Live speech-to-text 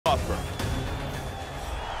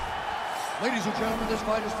Ladies and gentlemen, this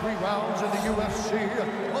fight is 3 rounds in the UFC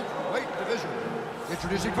welterweight division.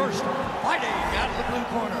 Introducing first, fighting out of the blue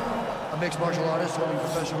corner, a mixed martial artist holding a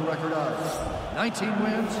professional record of 19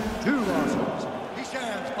 wins, 2 losses. He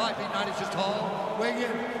stands 5 feet 9 inches tall, weighing in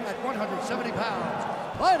at 170 pounds.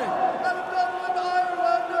 Fighting out of Dublin,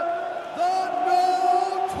 Ireland, the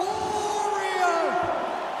notorious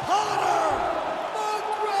Condit.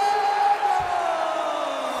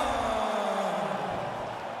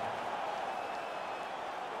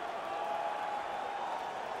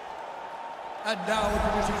 And now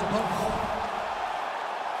introducing his opponent.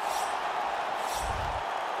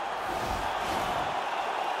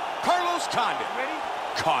 Carlos Condit.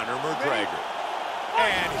 Conor McGregor.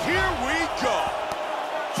 And here we go.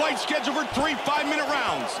 Fight scheduled for 3 5-minute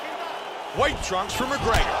rounds. White trunks for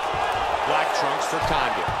McGregor. Black trunks for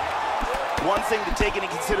Condit. One thing to take into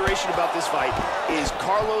consideration about this fight is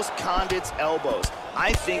Carlos Condit's elbows.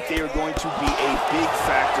 I think they are going to be a big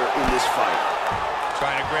factor in this fight.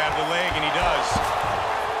 Trying to grab the leg, and he does.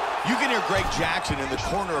 You can hear Greg Jackson in the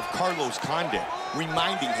corner of Carlos Condit,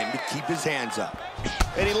 reminding him to keep his hands up.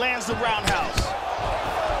 And he lands the roundhouse.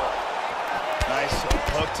 Nice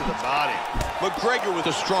hook to the body. McGregor with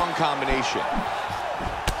a strong combination.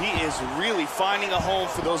 He is really finding a home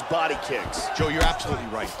for those body kicks. Joe, you're absolutely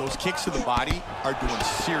right. Those kicks to the body are doing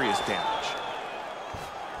serious damage.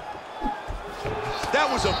 That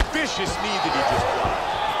was a vicious knee that he just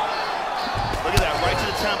blocked. Look at that, right to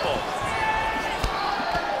the temple.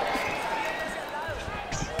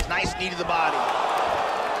 Nice knee to the body.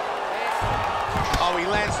 Oh, he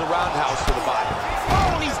lands the roundhouse to the body.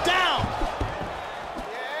 Oh, and he's down!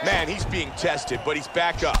 Man, he's being tested, but he's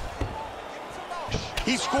back up.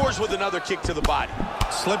 He scores with another kick to the body.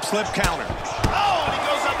 Slip, slip, counter. Oh, and he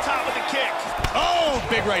goes up top with the kick. Oh,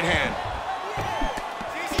 big right hand.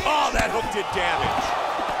 Oh, that hook did damage.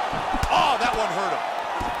 Oh, that one hurt him.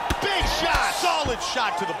 Big shot! Solid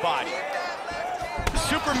shot to the body.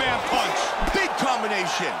 Superman punch. Big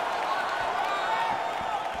combination.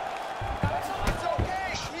 It's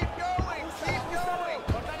okay. Keep going. Keep going.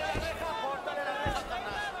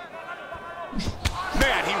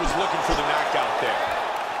 Man, he was looking for the knockout there.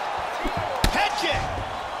 Head kick.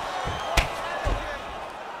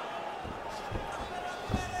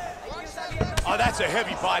 Oh, that's a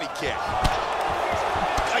heavy body kick.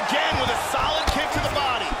 Again with a solid kick to the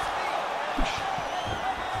body.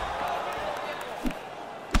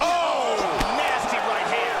 Oh, nasty right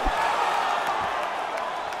hand.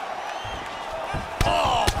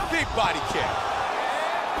 Oh, big body kick.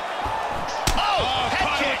 Oh, head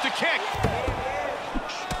Caught him kick. with the kick.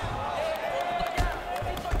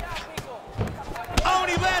 Oh, and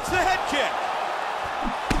he lands the head kick.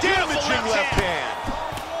 Damaging left hand.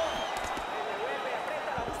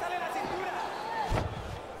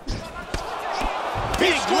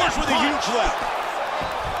 He scores with a huge left.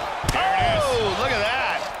 There it is. Oh, look at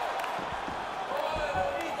that.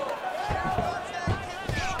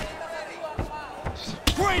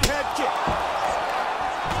 Great head kick.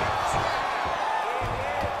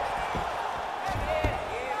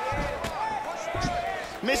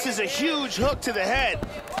 Misses a huge hook to the head.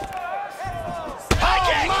 Oh,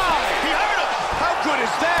 my! He hurt him. How good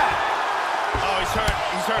is that? Oh, he's hurt.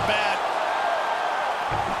 He's hurt bad.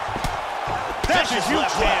 That's a huge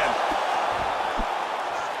left hand.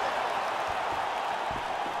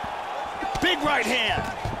 Big right hand.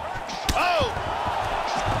 Oh.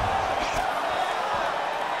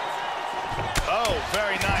 Oh,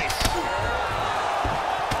 very nice.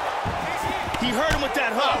 He hurt him with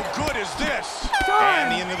that hook. How good is this?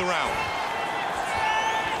 And the end of the round.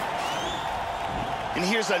 And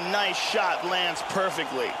here's a nice shot, lands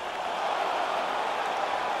perfectly.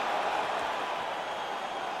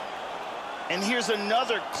 And here's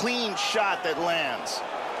another clean shot that lands.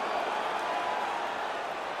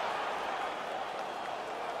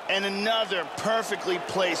 And another perfectly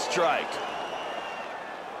placed strike.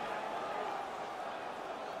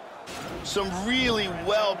 Some really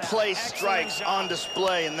well-placed strikes on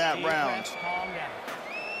display in that round. Calm down.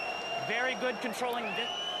 Very good controlling.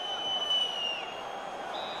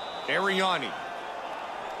 Ariani.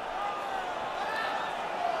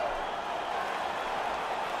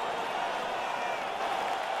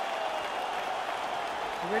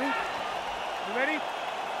 You ready? You ready?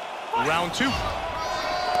 Round 2.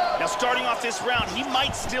 Now, starting off this round, he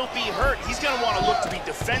might still be hurt. He's going to want to look to be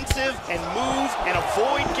defensive and move and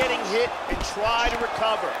avoid getting hit and try to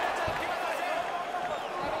recover.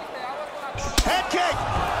 Head kick.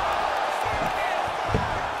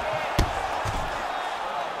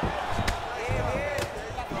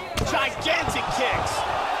 Gigantic kicks.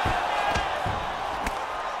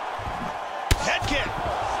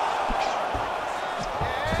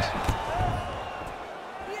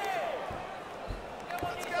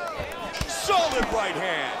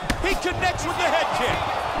 Connects with the head kick.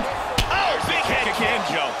 Oh, big head kick. Again,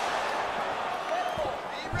 Joe.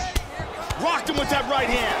 Rocked him with that right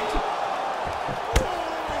hand.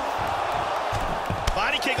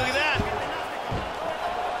 Body kick, look at that.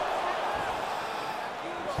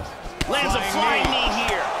 Lands a flying knee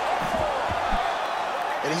here.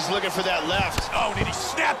 And he's looking for that left. Oh, did he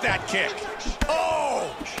snap that kick?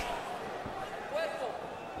 Oh!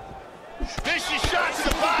 Vicious shot to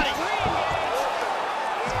the body.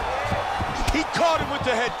 He caught him with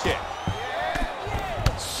the head kick.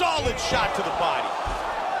 Solid shot to the body.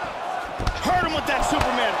 Hurt him with that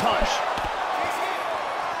Superman punch.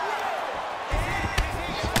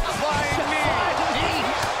 Flying knee.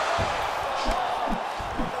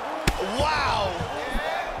 Wow.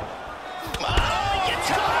 Oh, you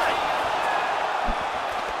tied.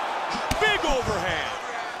 Big overhand.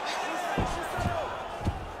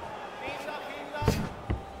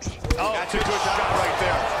 Oh, that's a good shot right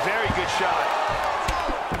there. Very good shot.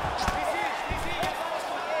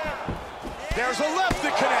 There's a left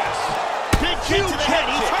that connects. Big kick to the head.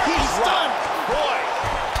 He's hurt. He's stunned. Boy,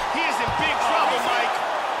 he is in big trouble, Mike.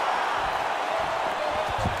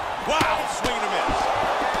 Wow, swing and a miss.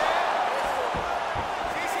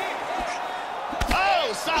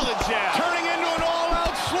 Oh, solid jab. Turning into an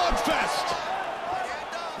all-out slugfest.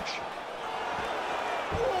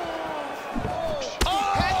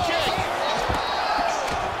 Head kick.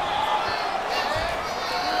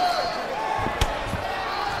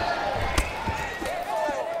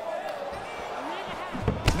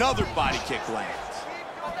 Another body kick lands.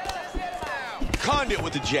 Condit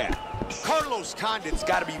with the jab. Carlos Condit's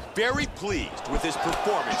got to be very pleased with his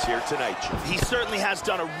performance here tonight, Joe. He certainly has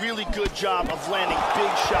done a really good job of landing big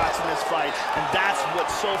shots in this fight, and that's what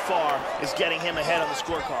so far is getting him ahead on the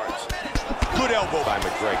scorecards. Good elbow by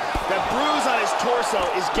McGregor. That bruise on his torso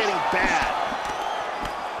is getting bad.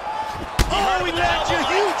 Oh, he lands a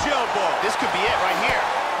huge elbow. This could be it right here.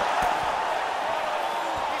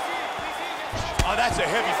 Oh, that's a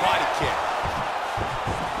heavy body kick.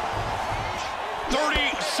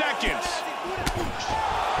 30 seconds.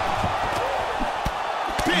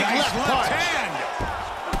 Big Nice left left punch. hand.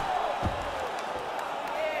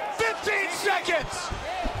 15 seconds.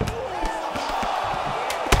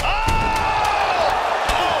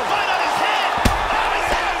 Right on his head. Oh,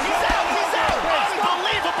 he's out.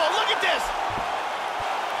 Unbelievable. Look at this.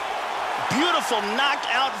 Beautiful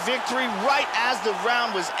knockout victory right as the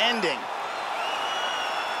round was ending.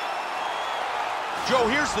 Joe,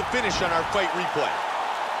 here's the finish on our fight replay.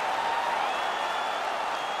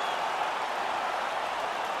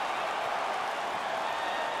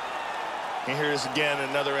 And here's again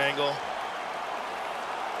another angle.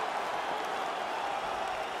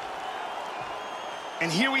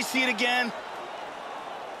 And here we see it again.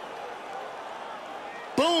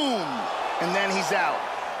 Boom! And then he's out.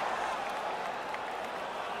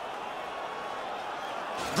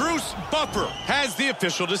 Bruce Buffer has the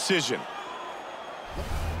official decision.